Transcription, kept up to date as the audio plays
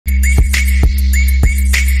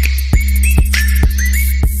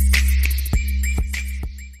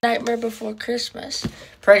Nightmare Before Christmas.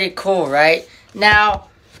 Pretty cool, right? Now,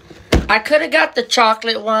 I could have got the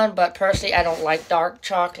chocolate one, but personally, I don't like dark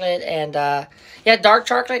chocolate. And, yeah, dark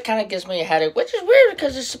chocolate kind of gives me a headache, which is weird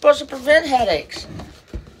because it's supposed to prevent headaches.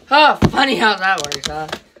 Huh, funny how that works, huh?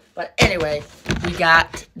 But anyway, we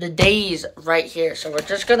got the days right here. So we're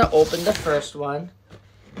just going to open the first one.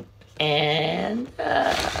 And,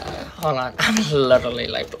 hold on. I'm literally,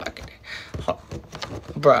 like, blocking it.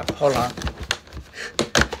 Bruh, hold on.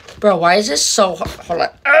 Bro, why is this so hard? Hold on.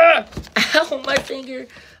 Ow, my finger.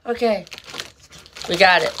 Okay. We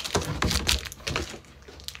got it.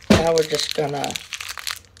 Now we're just gonna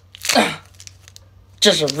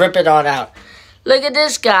just rip it on out. Look at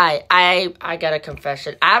this guy. I got a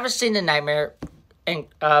confession. I haven't seen The Nightmare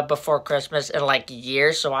Before Christmas in, like,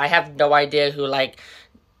 years, so I have no idea who, like,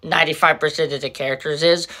 95% of the characters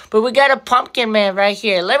is. But we got a pumpkin man right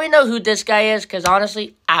here. Let me know who this guy is, because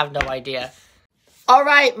honestly, I have no idea.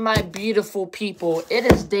 Alright, my beautiful people. It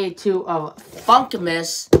is day 2 of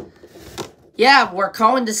Funkmas. Yeah, we're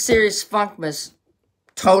calling the series Funkmas.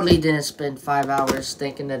 Totally didn't spend 5 hours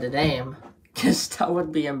thinking of the name, because that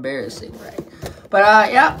would be embarrassing, right?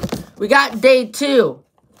 But, yeah, we got day 2.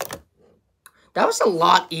 That was a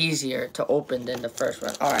lot easier to open than the first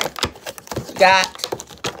one. Alright, we got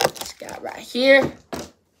right here.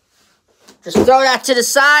 Just throw that to the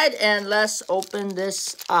side and let's open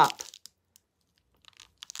this up.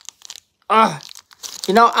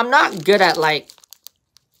 You know, I'm not good at, like,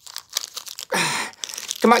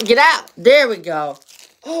 come on, get out. There we go.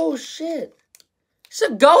 Oh, shit. It's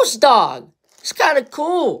a ghost dog. It's kind of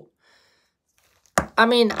cool. I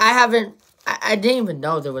mean, I didn't even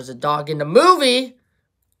know there was a dog in the movie.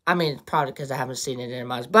 I mean, probably because I haven't seen it in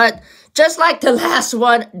months. But just like the last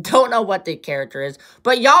one, don't know what the character is.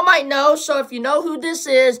 But y'all might know, so if you know who this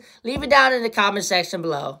is, leave it down in the comment section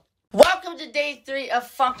below. Welcome to day 3 of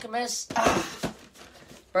Funkmas.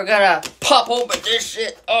 We're gonna pop open this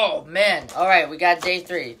shit. Oh, man. All right, we got day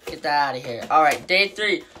 3. Get that out of here. All right, day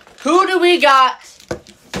 3. Who do we got?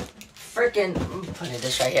 Freaking, I'm putting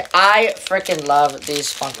this right here. I freaking love these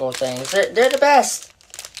Funko things. They're the best.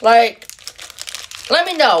 Like, let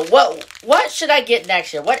me know, what should I get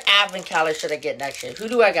next year? What advent calendar should I get next year? Who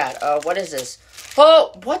do I got? What is this?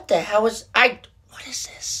 Oh, what the hell what is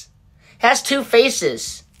this? It has 2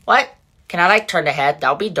 faces. What? Can I, like, turn the head? That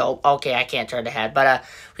would be dope. Okay, I can't turn the head. But,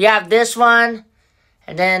 we have this one,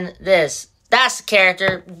 and then this. That's the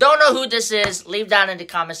character. Don't know who this is. Leave down in the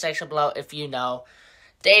comment section below if you know.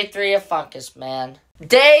 Day 3 of Funkmas, man.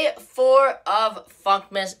 Day 4 of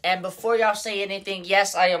Funkmas, and before y'all say anything,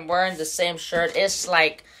 yes, I am wearing the same shirt. It's,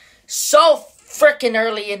 like, so freaking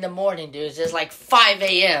early in the morning, dudes. It's, like, 5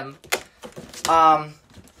 a.m.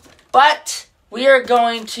 But we are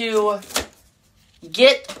going to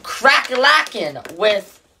get crack-a-lackin'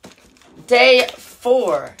 with day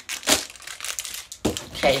 4.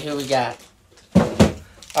 Okay, who we got?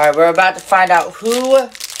 Alright, we're about to find out who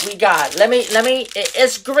we got.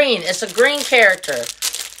 It's green. It's a green character.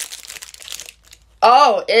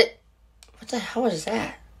 Oh, what the hell is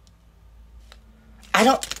that?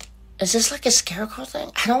 Is this like a scarecrow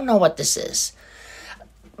thing? I don't know what this is.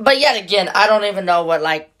 But yet again, I don't even know what,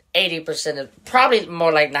 like, 80% of, probably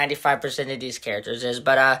more like 95% of these characters is.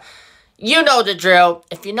 But, you know the drill.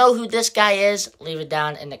 If you know who this guy is, leave it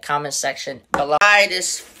down in the comment section below. Alright,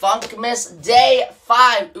 it's Funkmas day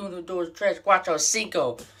 5. Uno, dos, tres, cuatro,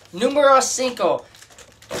 cinco. Numero cinco.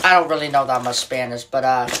 I don't really know that much Spanish, but,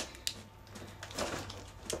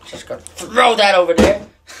 just gonna throw that over there.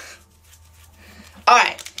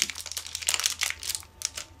 Alright.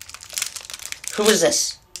 Who is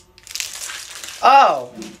this?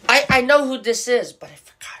 Oh, I know who this is, but I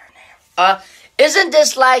forgot her name. Isn't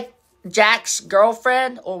this like Jack's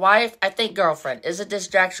girlfriend or wife? I think girlfriend. Isn't this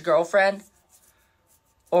Jack's girlfriend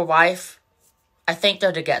or wife? I think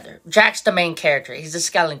they're together. Jack's the main character. He's the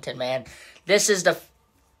skeleton, man. This is the...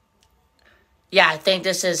 Yeah, I think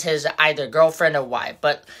this is his either girlfriend or wife.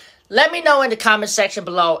 But let me know in the comment section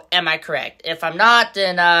below, am I correct? If I'm not,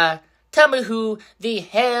 then tell me who the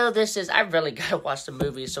hell this is. I really gotta watch the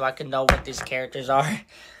movie so I can know what these characters are.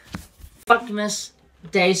 Funkmas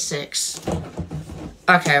day 6.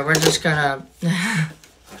 Okay, we're just gonna...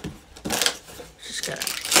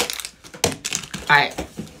 Alright,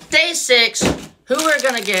 day 6. Who we're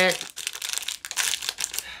gonna get...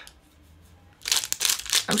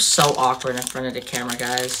 I'm so awkward in front of the camera,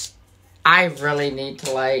 guys. I really need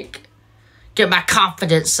to, like, get my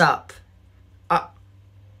confidence up. What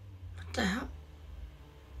the hell?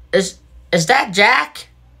 Is that Jack?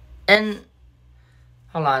 And,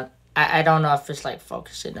 hold on. I don't know if it's, like,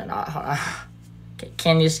 focusing or not. Hold on. Okay,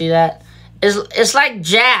 can you see that? It's like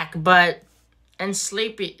Jack, but in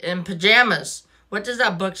pajamas. What does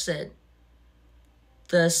that book say?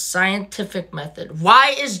 The scientific method.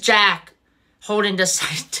 Why is Jack holding the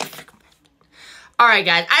scientific method? Alright,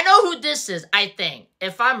 guys. I know who this is, I think.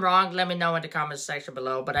 If I'm wrong, let me know in the comments section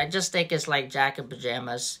below. But I just think it's like Jack in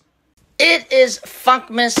pajamas. It is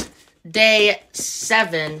Funkmas Day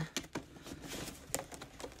 7.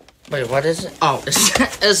 Wait, what is it? Oh,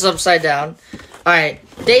 it's upside down. Alright,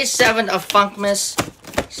 Day 7 of Funkmas.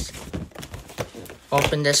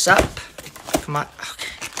 Open this up. Come on. Okay.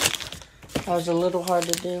 That was a little hard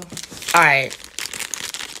to do. Alright.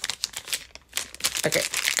 Okay.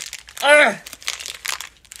 Ugh.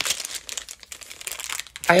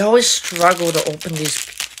 I always struggle to open these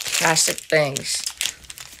plastic things.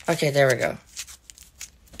 Okay, there we go.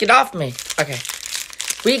 Get off me. Okay.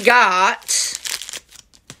 We got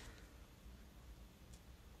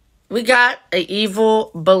an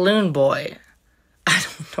evil balloon boy. I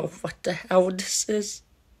don't know what the hell this is.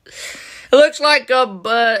 It looks like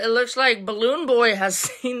Balloon Boy has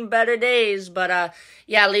seen better days, but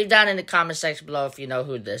yeah, leave down in the comment section below if you know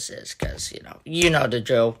who this is, cause you know the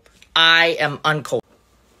drill. I am uncold.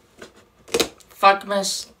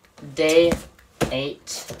 Funkmas Day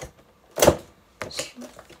 8.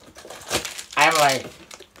 I'm like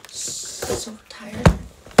so tired.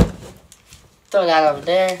 Throw that over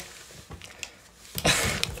there.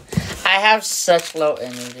 I have such low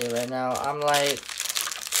energy right now. I'm like,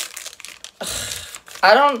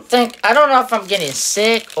 I don't know if I'm getting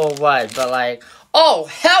sick or what, but like, oh,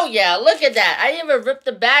 hell yeah, look at that. I didn't even rip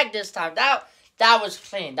the bag this time. That was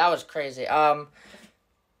clean. That was crazy.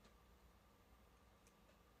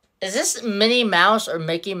 Is this Minnie Mouse or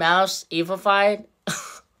Mickey Mouse evified?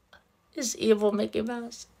 Is evil Mickey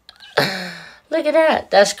Mouse? Look at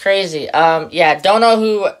that. That's crazy. Yeah, don't know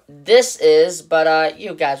who this is, but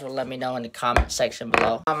you guys will let me know in the comment section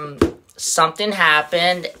below. Something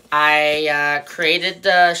happened. I created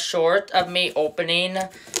the short of me opening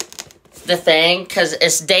the thing because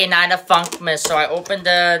it's day 9 of Funkmas. So I opened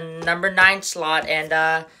the number 9 slot,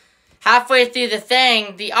 and halfway through the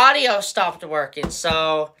thing, the audio stopped working.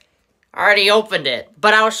 So I already opened it,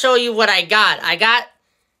 but I'll show you what I got. I got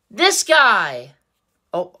this guy.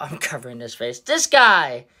 Oh, I'm covering his face. This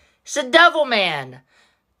guy. It's a devil man.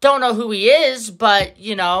 Don't know who he is, but,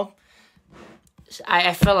 you know,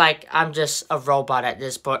 I feel like I'm just a robot at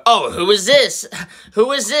this point. Oh, who is this?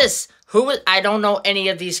 Who is this? I don't know any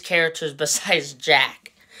of these characters besides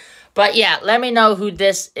Jack. But, yeah, let me know who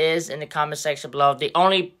this is in the comment section below. The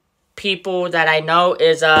only people that I know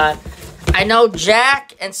is, I know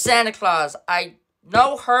Jack and Santa Claus. I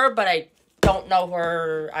know her, but I don't know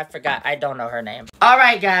her. I forgot. I don't know her name.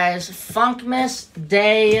 Alright, guys. Funkmas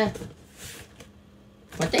Day...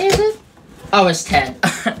 What day is it? Oh, it's 10.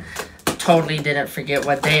 Totally didn't forget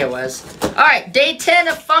what day it was. Alright, Day 10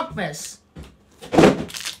 of Funkmas.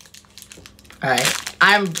 Alright.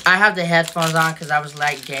 I have the headphones on because I was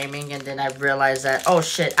like gaming, and then I realized that, oh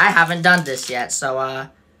shit, I haven't done this yet. So,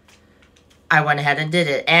 I went ahead and did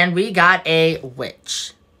it. And we got a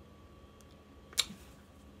witch.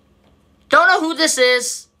 Don't know who this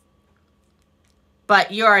is,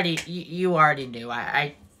 but you already knew.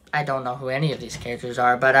 I don't know who any of these characters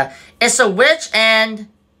are, but it's a witch, and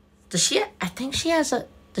does she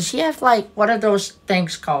have like what are those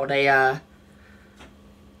things called? A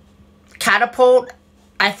catapult?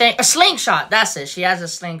 I think a slingshot. That's it. She has a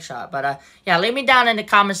slingshot. But yeah, leave me down in the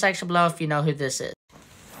comment section below if you know who this is.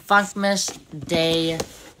 Funkmas Day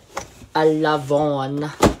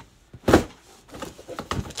 11.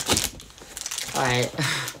 Alright.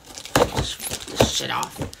 Shit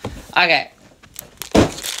off. Okay.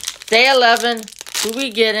 Day 11. Who we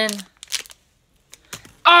getting?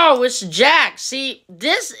 Oh, it's Jack. See,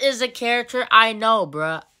 this is a character I know,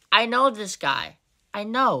 bruh. I know this guy. I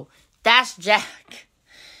know. That's Jack.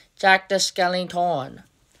 Jack the Skellington.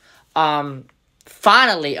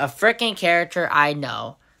 Finally, a freaking character I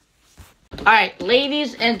know. Alright,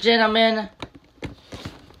 ladies and gentlemen.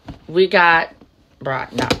 We got...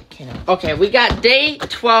 Bruh, no. Okay, we got day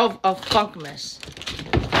 12 of Funkmas.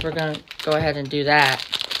 We're gonna go ahead and do that.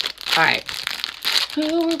 Alright.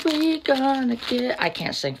 Who are we gonna get? I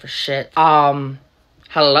can't sing for shit. Hello?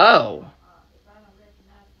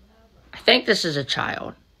 I think this is a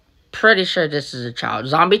child. Pretty sure this is a child.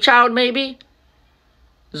 Zombie child, maybe?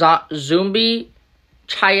 Zombie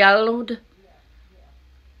child?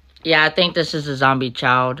 Yeah, I think this is a zombie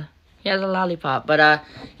child. He has a lollipop. But,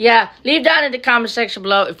 yeah, leave down in the comment section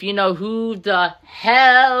below if you know who the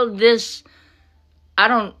hell this...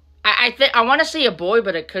 I want to say a boy,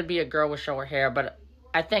 but it could be a girl with short hair. But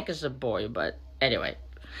I think it's a boy. But, anyway.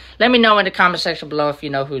 Let me know in the comment section below if you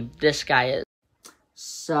know who this guy is.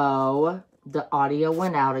 So, the audio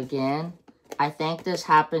went out again. I think this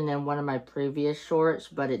happened in one of my previous shorts,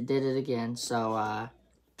 but it did it again. So,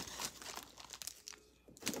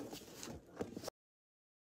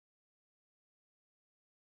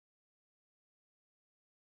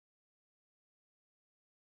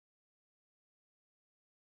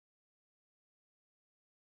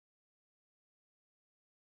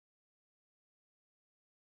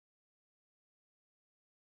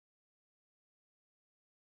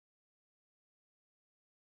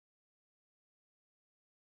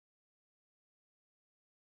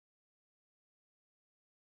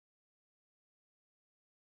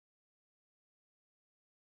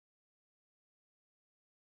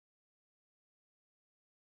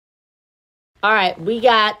 alright, we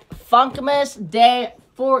got Funkmas Day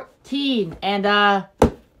 14. And, I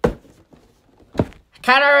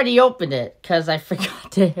kind of already opened it because I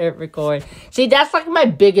forgot to hit record. See, that's like my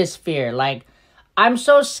biggest fear. Like, I'm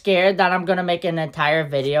so scared that I'm going to make an entire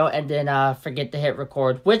video and then forget to hit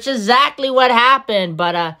record, which is exactly what happened.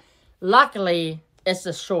 But luckily, it's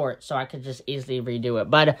a short, so I could just easily redo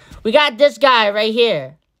it. But we got this guy right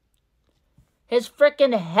here. His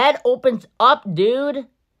freaking head opens up, dude.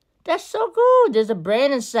 That's so cool. There's a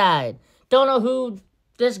brain inside. Don't know who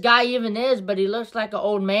this guy even is, but he looks like an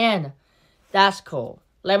old man. That's cool.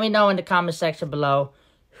 Let me know in the comment section below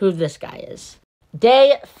who this guy is.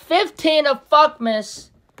 Day 15 of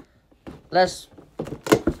Funkmas. Let's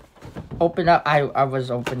open up. I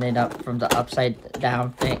was opening up from the upside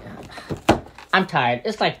down thing. I'm tired.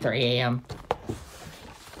 It's like 3 a.m.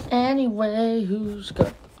 Anyway, who's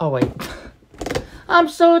good? Oh, wait. I'm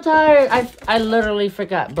so tired. I literally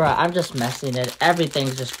forgot. Bruh, I'm just messing it.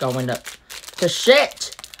 Everything's just going to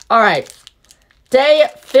shit. Alright. Day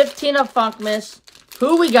 15 of Funkmas.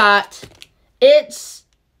 Who we got? It's...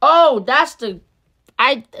 Oh, that's the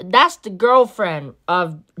girlfriend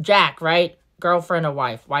of Jack, right? Girlfriend or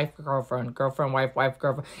wife. Wife, girlfriend. Girlfriend, wife,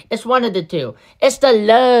 girlfriend. It's one of the two. It's the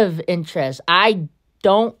love interest. I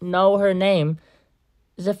don't know her name.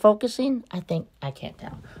 Is it focusing? I can't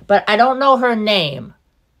tell. But I don't know her name.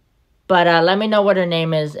 But let me know what her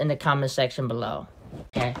name is in the comment section below.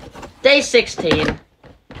 Okay. Day 16.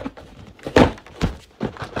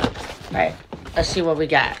 Alright. Let's see what we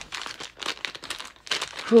got.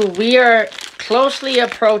 We are closely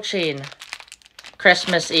approaching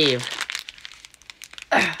Christmas Eve.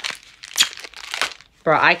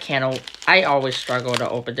 Bro, I always struggle to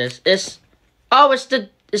open this. It's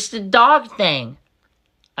the dog thing.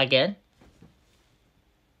 Again?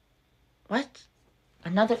 What?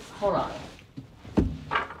 Another... Hold on.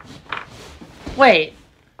 Wait.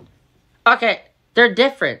 Okay, they're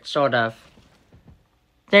different, sort of.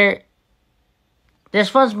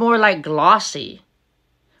 This one's more like glossy.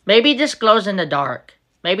 Maybe this glows in the dark.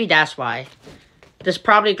 Maybe that's why. This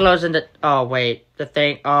probably glows in the... Oh, wait. The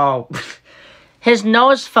thing... Oh. His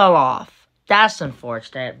nose fell off. That's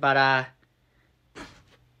unfortunate, but,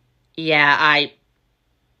 yeah,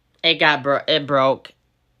 It broke.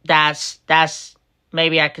 That's...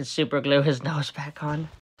 Maybe I could super glue his nose back on.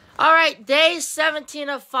 Alright, day 17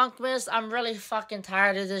 of Funkmas. I'm really fucking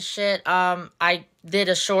tired of this shit. I did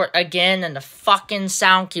a short again, and the fucking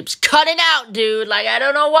sound keeps cutting out, dude. Like, I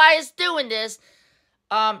don't know why it's doing this.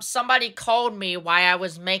 Somebody called me while I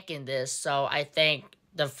was making this, so I think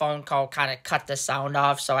the phone call kind of cut the sound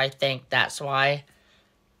off, so I think that's why.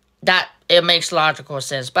 It makes logical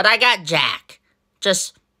sense. But I got Jack.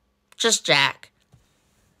 Just Jack.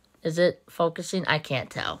 Is it focusing? I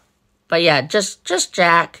can't tell. But yeah, just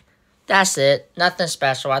Jack. That's it. Nothing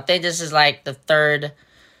special. I think this is like the third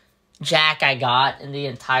Jack I got in the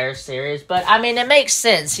entire series. But, I mean, it makes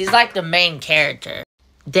sense. He's like the main character.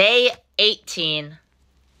 Day 18.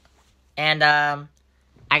 And, I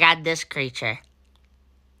got this creature.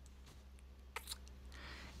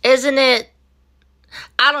 Isn't it...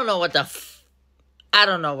 I don't know what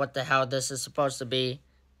the hell this is supposed to be.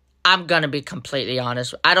 I'm gonna be completely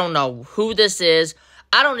honest. I don't know who this is.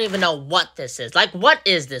 I don't even know what this is. Like, what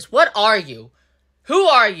is this? What are you? Who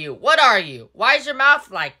are you? What are you? Why is your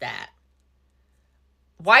mouth like that?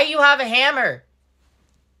 Why you have a hammer?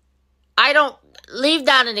 Leave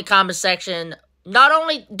down in the comment section.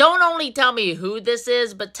 Don't only tell me who this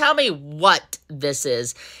is, but tell me what this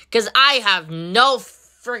is. Because I have no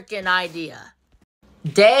freaking idea.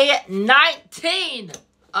 Day 19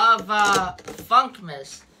 of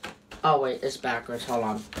Funkmas. Oh, wait, it's backwards. Hold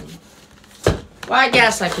on. Well, I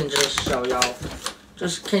guess I can just show y'all.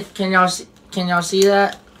 Just, can y'all see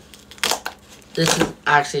that? This is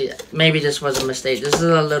actually, maybe this was a mistake. This is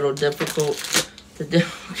a little difficult to do.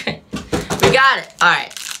 Okay. We got it. All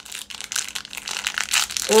right.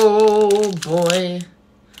 Oh, boy.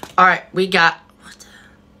 All right, we got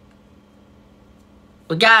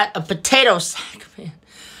a potato sack, man.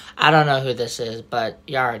 I don't know who this is, but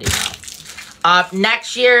you already know.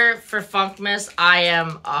 Next year for Funkmas, I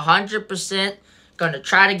am 100% going to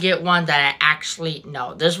try to get one that I actually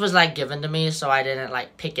know. This was, like, given to me, so I didn't,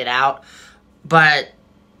 like, pick it out. But,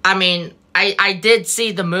 I mean, I did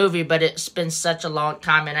see the movie, but it's been such a long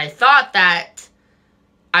time. And I thought that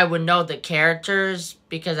I would know the characters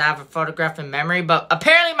because I have a photographic memory. But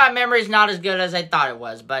apparently my memory is not as good as I thought it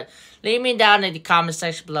was. But leave me down in the comment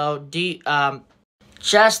section below.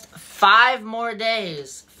 Just 5 more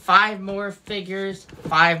days. 5 more figures.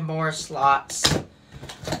 5 more slots.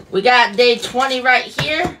 We got day 20 right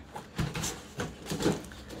here.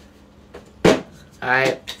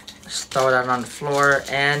 Alright. Let's throw that on the floor.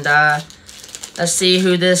 And let's see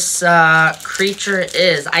who this creature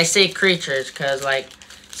is. I say creatures because, like,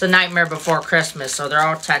 it's a Nightmare Before Christmas. So they're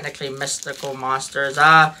all technically mystical monsters.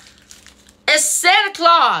 It's Santa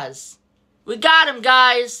Claus. We got him,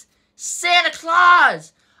 guys. Santa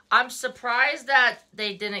Claus. I'm surprised that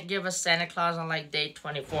they didn't give us Santa Claus on, like, day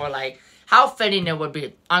 24. Like, how fitting it would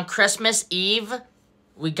be. On Christmas Eve,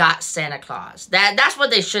 we got Santa Claus. That's what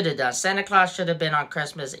they should have done. Santa Claus should have been on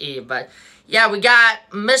Christmas Eve. But, yeah, we got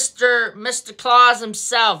Mr. Claus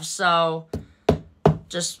himself. So,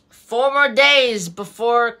 just 4 more days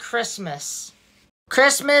before Christmas.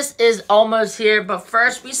 Christmas is almost here. But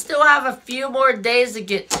first, we still have a few more days to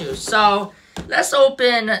get to. So, let's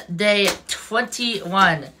open day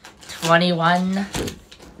 21. 21.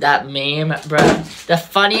 That meme, bro. The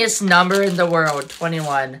funniest number in the world.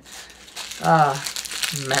 21.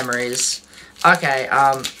 Memories. Okay,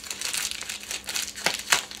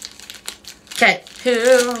 okay,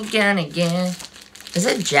 who gonna get? Is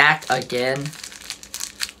it Jack again?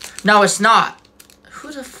 No, it's not.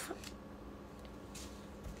 Who the f...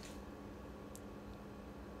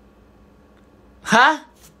 Huh?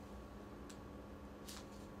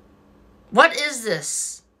 What is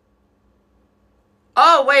this?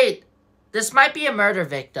 Oh, wait. This might be a murder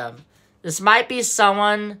victim. This might be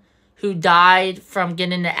someone who died from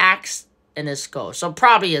getting an axe in his skull. So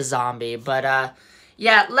probably a zombie. But,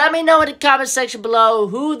 yeah, let me know in the comment section below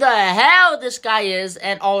who the hell this guy is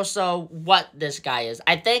and also what this guy is.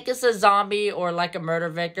 I think it's a zombie or like a murder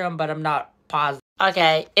victim, but I'm not positive.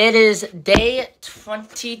 Okay, it is day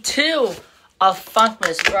 22 of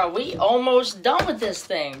Funkmas. Bro, we almost done with this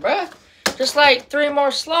thing, bro. Just like 3 more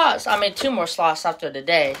slots. I mean, 2 more slots after the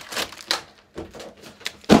day.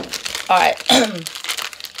 Alright.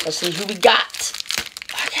 Let's see who we got.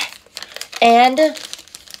 Okay. And,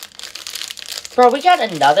 bro, we got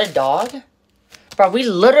another dog. Bro, we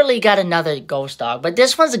literally got another ghost dog. But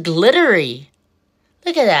this one's glittery.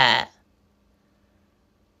 Look at that.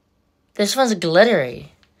 This one's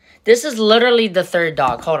glittery. This is literally the 3rd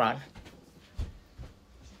dog. Hold on.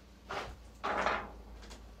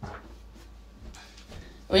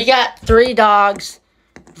 We got 3 dogs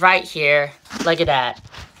right here. Look at that.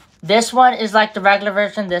 This one is like the regular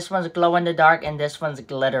version. This one's glow in the dark, and this one's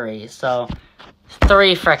glittery. So,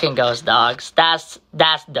 3 freaking ghost dogs. That's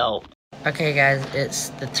dope. Okay, guys, it's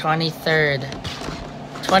the 23rd.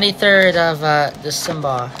 23rd of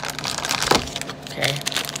December. Okay.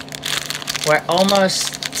 We're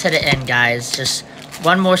almost to the end, guys. Just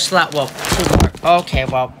 1 more slot. Well, 2 more. Okay,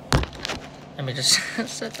 well, let me just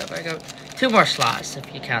set that back up. 2 more slots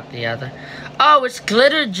if you count the other. Oh, it's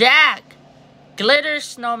Glitter Jack. Glitter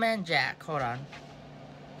Snowman Jack. Hold on.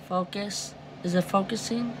 Focus. Is it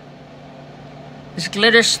focusing? It's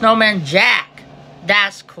Glitter Snowman Jack.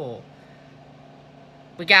 That's cool.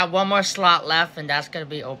 We got 1 more slot left, and that's going to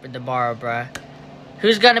be open tomorrow, bruh.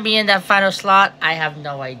 Who's going to be in that final slot? I have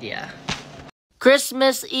no idea.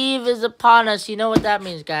 Christmas Eve is upon us. You know what that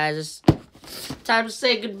means, guys. It's time to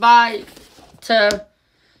say goodbye to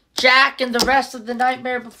Jack and the rest of the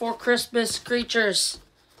Nightmare Before Christmas creatures.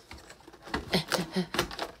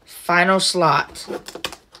 Final slot.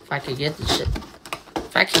 If I could get the shit.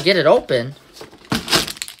 If I could get it open.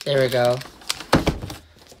 There we go.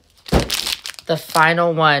 The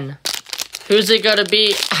final one. Who's it gonna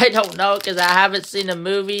be? I don't know, because I haven't seen a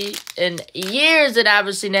movie in years and I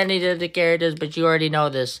haven't seen any of the characters, but you already know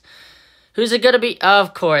this. Who's it gonna be?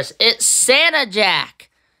 Of course, it's Santa Jack.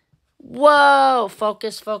 Whoa!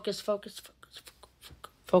 Focus, focus, focus, focus,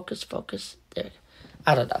 focus, focus. There.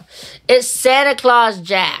 I don't know. It's Santa Claus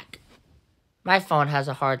Jack. My phone has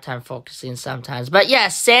a hard time focusing sometimes. But yeah,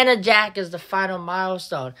 Santa Jack is the final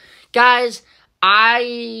milestone. Guys,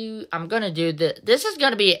 I'm going to do this. This is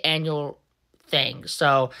going to be an annual thing.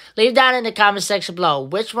 So leave down in the comment section below.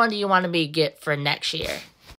 Which one do you want me to get for next year?